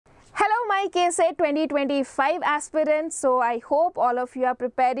my KCET 2025 aspirants. So I hope all of you are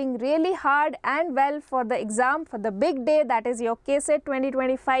preparing really hard and well for the exam, for the big day, that is your KCET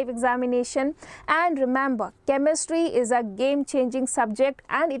 2025 examination. And remember, chemistry is a game-changing subject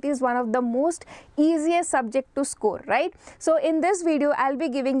and it is one of the most easiest subject to score, right? So in this video, I'll be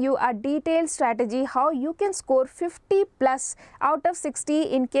giving you a detailed strategy how you can score 50 plus out of 60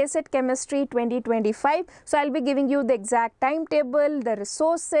 in KCET Chemistry 2025. So I'll be giving you the exact timetable, the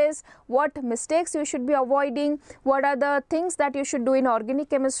resources, what mistakes you should be avoiding, what are the things that you should do in organic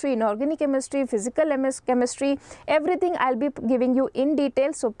chemistry, physical chemistry, everything I'll be giving you in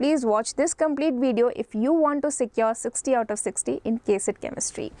detail. So please watch this complete video if you want to secure 60 out of 60 in KCET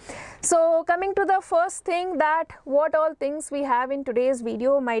Chemistry. So coming to the first thing, that what all things we have in today's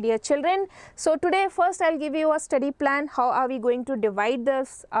video, my dear children. So today first I'll give you a study plan. How are we going to divide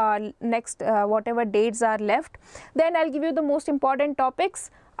this next whatever dates are left. Then I'll give you the most important topics.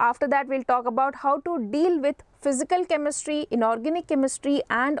 After that, we'll talk about how to deal with physical chemistry, inorganic chemistry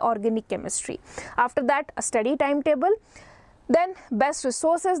and organic chemistry. After that, a study timetable, then best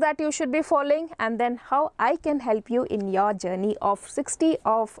resources that you should be following, and then how I can help you in your journey of 50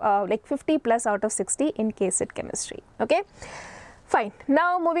 plus out of 60 in KCET chemistry. Okay. Fine.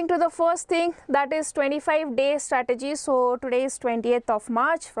 Now moving to the first thing, that is 25-day strategy. So today is 20th of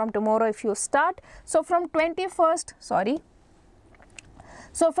March. From tomorrow if you start. So from 21st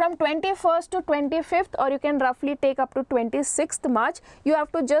to 25th, or you can roughly take up to 26th March, you have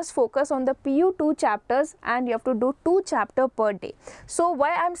to just focus on the PU2 chapters and you have to do 2 chapters per day. So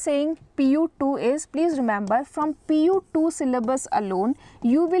why I'm saying PU2 is, please remember, from PU2 syllabus alone,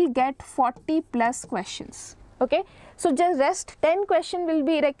 you will get 40 plus questions. Okay, so just rest 10 question will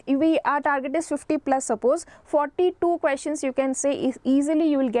be like, our target is 50 plus, suppose 42 questions you can say is easily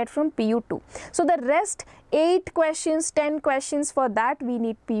you will get from PU2. So the rest 8 questions, 10 questions, for that we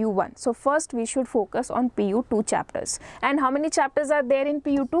need PU1. So first we should focus on PU2 chapters. And how many chapters are there in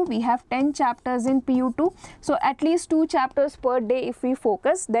PU2? We have 10 chapters in PU2. So at least 2 chapters per day if we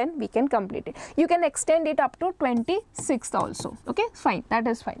focus, then we can complete it. You can extend it up to 26th also. Okay, fine, that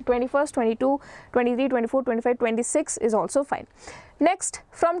is fine. 21st, 22, 23, 24, 25, 26 is also fine. Next,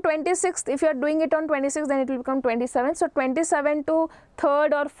 from 26th, if you are doing it on 26th, then it will become 27. So 27 to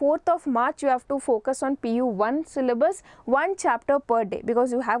 3rd or 4th of March, you have to focus on PU1 syllabus, 1 chapter per day,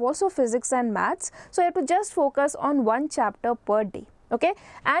 because you have also physics and maths. So you have to just focus on 1 chapter per day. Okay,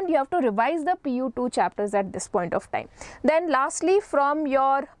 and you have to revise the PU2 chapters at this point of time. Then lastly, from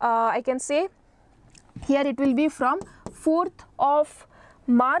your, I can say, here it will be from 4th of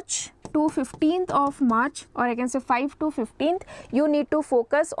March to 15th of March, or I can say 5 to 15th, you need to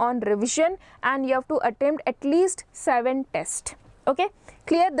focus on revision and you have to attempt at least 7 tests. Okay,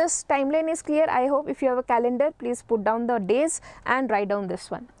 clear? This timeline is clear. I hope if you have a calendar, please put down the days and write down this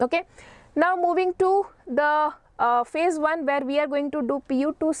one. Okay, now moving to the phase 1, where we are going to do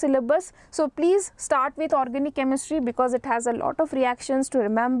PU2 syllabus. So please start with organic chemistry because it has a lot of reactions to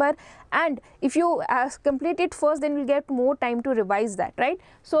remember, and if you complete it first, then you will get more time to revise that, right?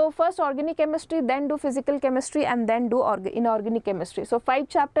 So first organic chemistry, then do physical chemistry, and then do inorganic chemistry. So 5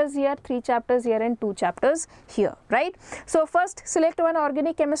 chapters here, 3 chapters here and 2 chapters here, right? So first select one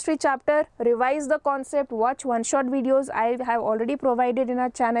organic chemistry chapter, revise the concept, watch one-shot videos. I have already provided in our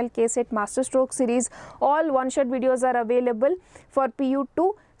channel KCET Master Stroke series. All one-shot videos are available for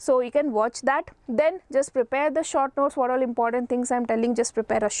PU2. So you can watch that. Then just prepare the short notes. What all important things I'm telling, just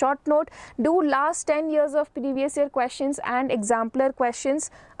prepare a short note. Do last 10 years of previous year questions and exemplar questions.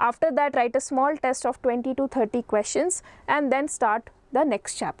 After that, write a small test of 20 to 30 questions and then start the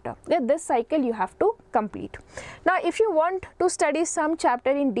next chapter. This cycle you have to complete. Now if you want to study some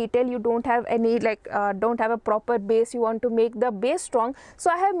chapter in detail, you don't have any don't have a proper base, you want to make the base strong,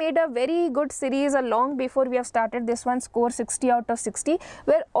 so I have made a very good series long before we have started this one, Score 60 out of 60,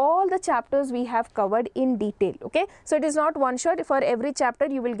 where all the chapters we have covered in detail. Okay, so it is not one shot. For every chapter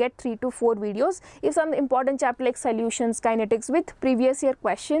you will get 3 to 4 videos. If some important chapter like solutions, kinetics with previous year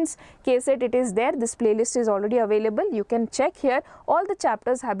questions, KCET, it is there. This playlist is already available. You can check here. All the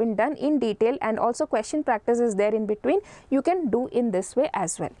chapters have been done in detail, and also question practice is there in between. You can do in this way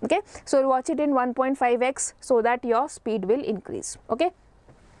as well. Okay, so watch it in 1.5x so that your speed will increase. Okay,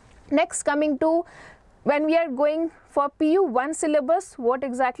 next coming to when we are going for PU1 syllabus, what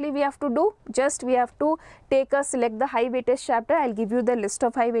exactly we have to do? Just we have to select the high weightage chapter. I'll give you the list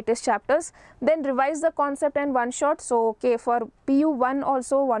of high weightage chapters. Then revise the concept and one shot. So okay, for PU1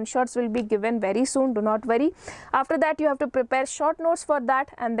 also one shots will be given very soon. Do not worry. After that, you have to prepare short notes for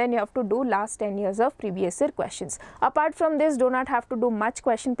that, and then you have to do last 10 years of previous year questions. Apart from this, do not have to do much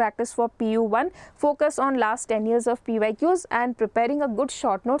question practice for PU1. Focus on last 10 years of PYQs and preparing a good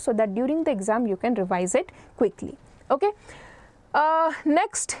short note so that during the exam you can revise it quickly. Okay.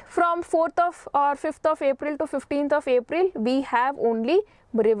 Next, from 4th of or 5th of April to 15th of April, we have only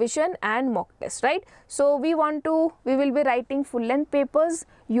revision and mock test, right? So we will be writing full length papers.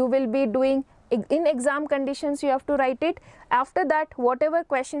 You will be doing in exam conditions, you have to write it. After that, whatever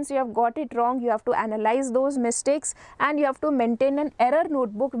questions you have got it wrong, you have to analyze those mistakes, and you have to maintain an error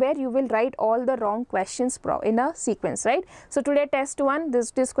notebook where you will write all the wrong questions in a sequence, right? So today test 1,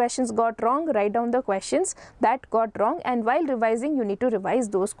 this questions got wrong, write down the questions that got wrong, and while revising you need to revise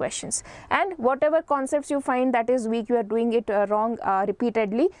those questions, and whatever concepts you find that is weak, you are doing it wrong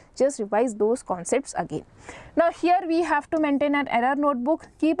repeatedly, just revise those concepts again. Now here we have to maintain an error notebook.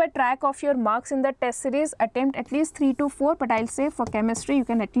 Keep a track of your marks in the test series. Attempt at least 3 to 4, but I'll say for chemistry you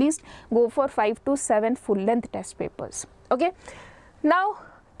can at least go for 5 to 7 full length test papers. Okay. Now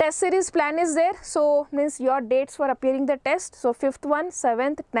test series plan is there, so means your dates for appearing the test. So 5th one,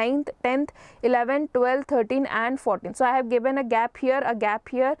 7th, 9th, 10th, 11th, 12th, 13th and 14th. So I have given a gap here,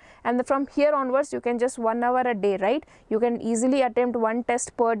 and from here onwards you can just 1 hour a day, right? You can easily attempt 1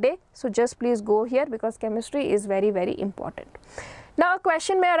 test per day. So just please go here because chemistry is very, very important. Now a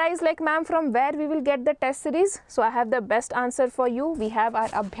question may arise like, ma'am, from where we will get the test series? So I have the best answer for you. We have our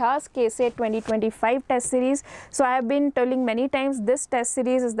Abhyas KCET 2025 test series. So I have been telling many times, this test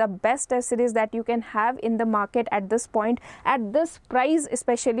series is the best test series that you can have in the market at this point. At this price,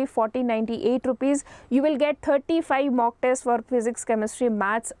 especially 4098 rupees, you will get 35 mock tests for physics, chemistry,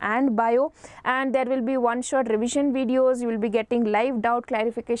 maths and bio, and there will be one-shot revision videos. You will be getting live doubt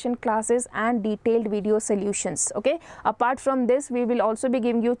clarification classes and detailed video solutions. Okay. Apart from this, we will also be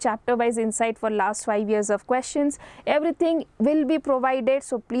giving you chapter wise insight for last 5 years of questions. Everything will be provided,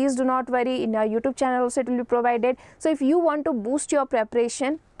 so please do not worry. In our YouTube channel also it will be provided. So if you want to boost your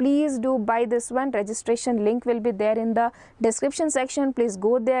preparation, please do buy this one. Registration link will be there in the description section. Please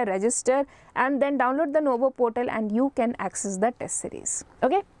go there, register, and then download the Novo portal and you can access the test series.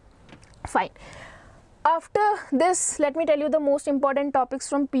 Okay, fine. After this, let me tell you the most important topics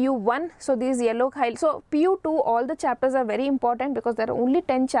from PU1. So these yellow highlights. So PU2, all the chapters are very important because there are only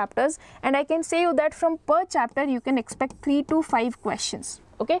 10 chapters, and I can say you that from per chapter you can expect 3 to 5 questions.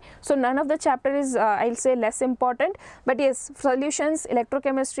 Okay, so none of the chapter is I'll say less important, but yes, solutions,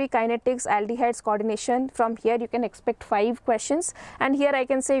 electrochemistry, kinetics, aldehydes, coordination, from here you can expect 5 questions, and here I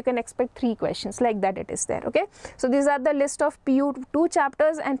can say you can expect 3 questions, like that it is there. Okay, so these are the list of PU2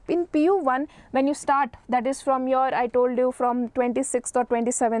 chapters, and in PU1 when you start, that is from your, I told you, from 26th or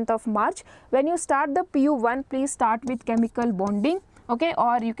 27th of March, when you start the PU1, please start with chemical bonding. Okay,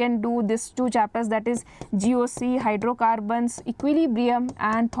 or you can do these 2 chapters, that is GOC, hydrocarbons, equilibrium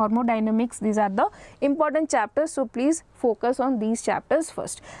and thermodynamics. These are the important chapters, so please focus on these chapters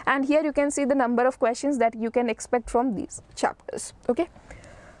first. And here you can see the number of questions that you can expect from these chapters. Okay.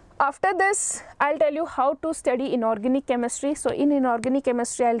 After this, I'll tell you how to study inorganic chemistry. So in inorganic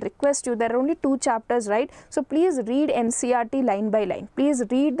chemistry, I'll request you, there are only 2 chapters, right? So please read NCERT line by line. Please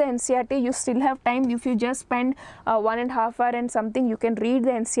read the NCERT. You still have time. If you just spend 1.5 hours and something, you can read the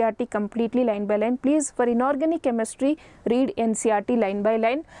NCERT completely line by line. Please, for inorganic chemistry, read NCERT line by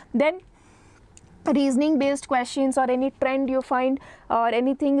line. Then reasoning based questions or any trend you find or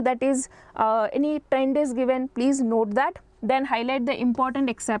anything that is any trend is given, please note that. Then highlight the important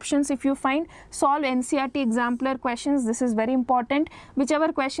exceptions if you find. Solve NCERT exemplar questions. This is very important.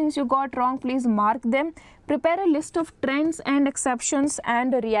 Whichever questions you got wrong, please mark them. Prepare a list of trends and exceptions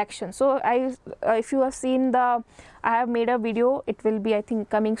and reactions. So if you have seen I have made a video, it will be I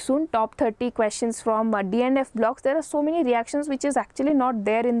think coming soon, top 30 questions from DNF blocks. There are so many reactions which is actually not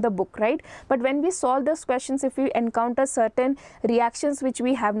there in the book, right? But when we solve those questions, if we encounter certain reactions which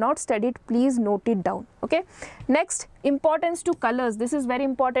we have not studied, please note it down. Okay. Next, importance to colors. This is very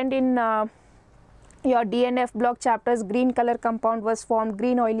important in your DNF block chapters. Green color compound was formed,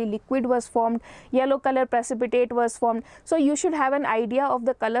 green oily liquid was formed, yellow color precipitate was formed. So you should have an idea of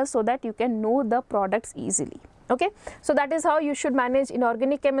the color so that you can know the products easily. Okay, so that is how you should manage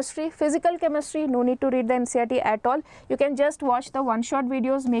inorganic chemistry. Physical chemistry, no need to read the NCERT at all. You can just watch the one-shot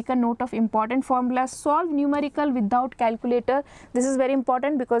videos, make a note of important formulas, solve numerical without calculator. This is very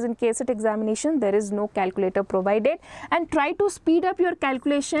important because in KCET examination there is no calculator provided, and try to speed up your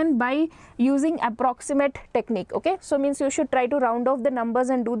calculation by using approximate technique. Okay, so means you should try to round off the numbers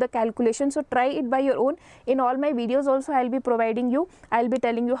and do the calculation. So try it by your own. In all my videos also I'll be providing you, I'll be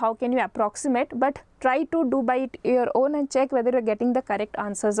telling you how can you approximate, but try to do by your own and check whether you're getting the correct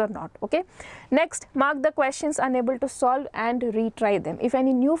answers or not. Okay, next, mark the questions unable to solve and retry them. If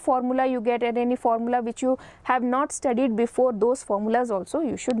any new formula you get at any formula which you have not studied before, those formulas also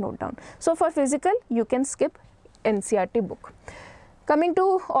you should note down. So for physical you can skip NCERT book. Coming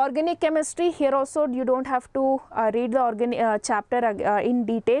to organic chemistry, here also you don't have to read the organic chapter in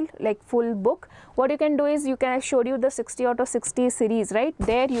detail like full book. What you can do is, you can show you the 60 out of 60 series, right?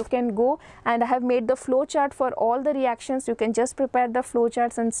 There you can go, and I have made the flow chart for all the reactions. You can just prepare the flow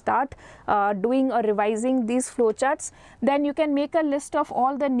charts and start doing or revising these flow charts. Then you can make a list of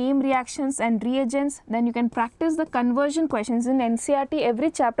all the name reactions and reagents. Then you can practice the conversion questions. In NCERT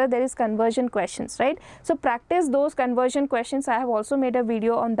every chapter there is conversion questions, right? So practice those conversion questions. I have also made a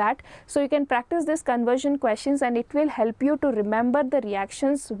video on that, so you can practice this conversion questions and it will help you to remember the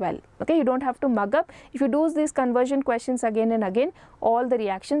reactions well. Okay, you don't have to mug up. If you do these conversion questions again and again, all the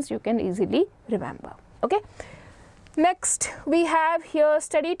reactions you can easily remember. Okay, next we have here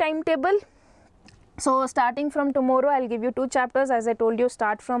study timetable. So starting from tomorrow I'll give you 2 chapters. As I told you,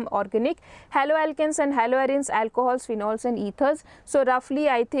 start from organic, haloalkanes and haloarenes, alcohols, phenols and ethers. So roughly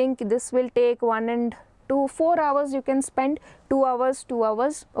I think this will take 1 and 2, 4 hours you can spend, 2 hours, 2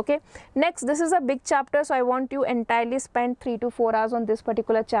 hours. Okay, next, this is a big chapter, so I want you entirely spend 3 to 4 hours on this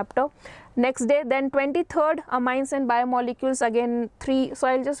particular chapter. Next day, then 23rd, amines and biomolecules, again 3, so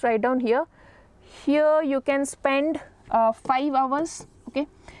I'll just write down here. Here you can spend 5 hours. Okay,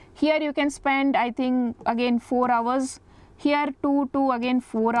 here you can spend I think again 4 hours. Here 2 again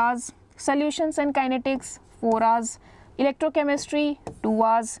 4 hours. Solutions and kinetics 4 hours. Electrochemistry 2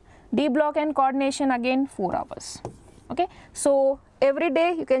 hours. D block and coordination again 4 hours. Okay, so every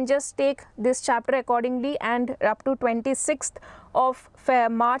day you can just take this chapter accordingly, and up to 26th of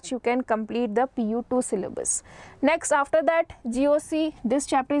March you can complete the PU2 syllabus. Next, after that, GOC, this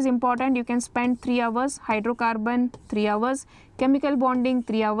chapter is important. You can spend 3 hours. Hydrocarbon 3 hours. Chemical bonding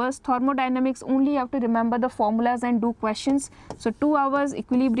 3 hours. Thermodynamics, only you have to remember the formulas and do questions. So 2 hours.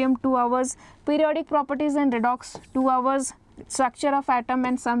 Equilibrium 2 hours. Periodic properties and redox 2 hours. Structure of atom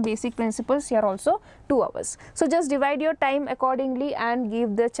and some basic principles, here also 2 hours. So just divide your time accordingly and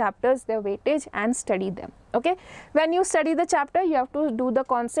give the chapters their weightage and study them. Okay, when you study the chapter you have to do the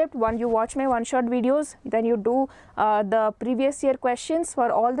concept. One, you watch my one-shot videos, then you do the previous year questions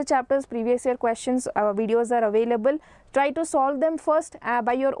for all the chapters. Previous year questions videos are available. Try to solve them first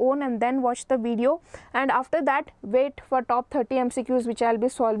by your own and then watch the video, and after that wait for top 30 MCQs which I will be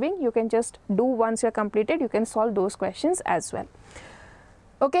solving. You can just do once you are completed, you can solve those questions as well.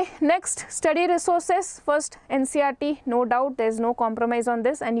 Okay, next, study resources. First, NCERT, no doubt, there is no compromise on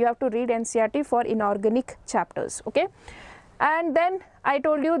this, and you have to read NCERT for inorganic chapters. Okay, and then I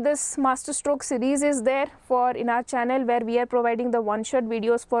told you this master stroke series is there for in our channel, where we are providing the one-shot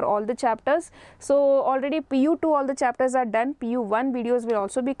videos for all the chapters. So already PU2 all the chapters are done. PU1 videos will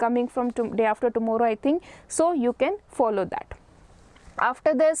also be coming from day after tomorrow I think, so you can follow that.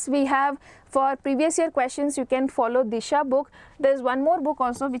 After this we have, for previous year questions you can follow Deeksha book. There is one more book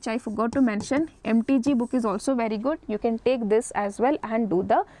also which I forgot to mention. MTG book is also very good. You can take this as well and do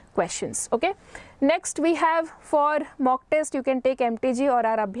the questions. Okay, next we have for mock test, you can take MTG or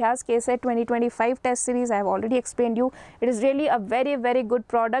our Abhyas KCET 2025 test series. I have already explained you, it is really a very good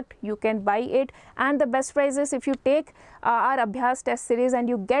product. You can buy it, and the best price is, if you take our Abhyas test series and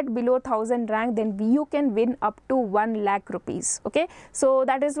you get below 1000 rank, then you can win up to 1 lakh rupees. Okay, so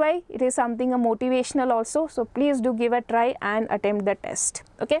that is why it is something a motivational also. So please do give a try and attempt the test.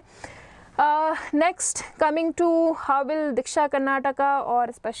 Okay, next, coming to how will Deeksha Karnataka, or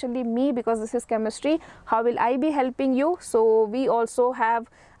especially me, because this is chemistry, how will I be helping you? So we also have,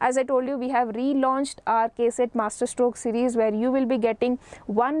 as I told you, we have relaunched our KCET master stroke series, where you will be getting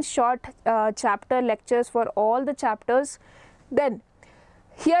one short chapter lectures for all the chapters. Then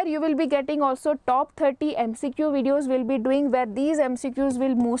here you will be getting also top 30 MCQ videos we'll be doing, where these MCQs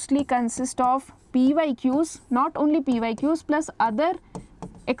will mostly consist of PYQs, not only PYQs, plus other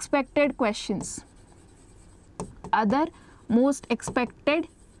expected questions, other most expected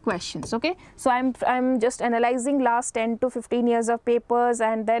questions. Okay, so I'm just analyzing last 10 to 15 years of papers,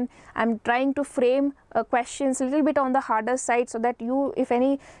 and then I'm trying to frame questions, little bit on the harder side, so that you, if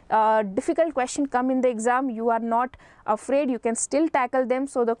any difficult question come in the exam, you are not afraid, you can still tackle them.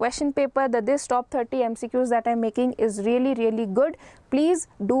 So the question paper, this top 30 MCQs that I'm making is really good. Please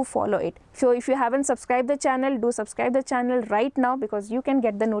do follow it. So if you haven't subscribed the channel, do subscribe the channel right now, because you can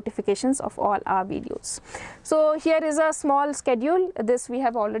get the notifications of all our videos. So here is a small schedule. This we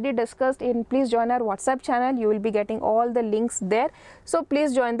have already discussed in. Please join our WhatsApp channel. You will be getting all the links there. So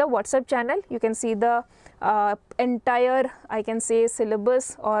please join the WhatsApp channel. You can see the entire, I can say,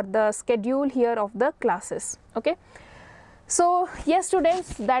 syllabus or the schedule here of the classes. Okay. So yes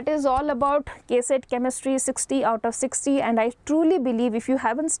students, that is all about KCET chemistry 60 out of 60, and I truly believe if you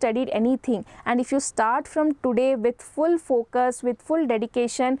haven't studied anything, and if you start from today with full focus, with full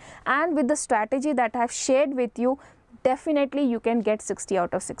dedication, and with the strategy that I have shared with you, definitely you can get 60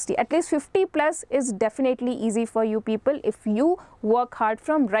 out of 60. At least 50 plus is definitely easy for you people if you work hard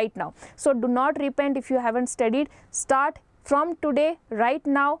from right now. So do not repent if you haven't studied. Start from today, right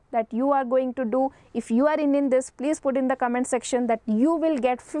now, that you are going to do. If you are in this, please put in the comment section that you will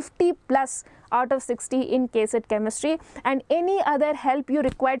get 50 plus out of 60 in KCET chemistry, and any other help you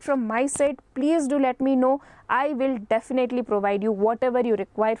required from my side, please do let me know. I will definitely provide you whatever you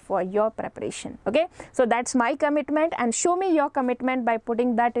require for your preparation. Okay, so that's my commitment, and show me your commitment by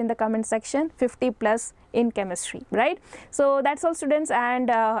putting that in the comment section, 50 plus in chemistry, right? So that's all students,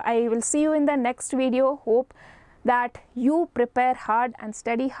 and I will see you in the next video. Hope that you prepare hard and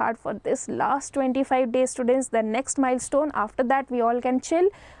study hard for this last 25 days students, the next milestone. After that we all can chill,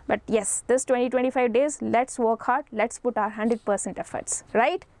 but yes, this 20-25 days, let's work hard, let's put our 100% efforts,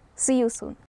 right? See you soon.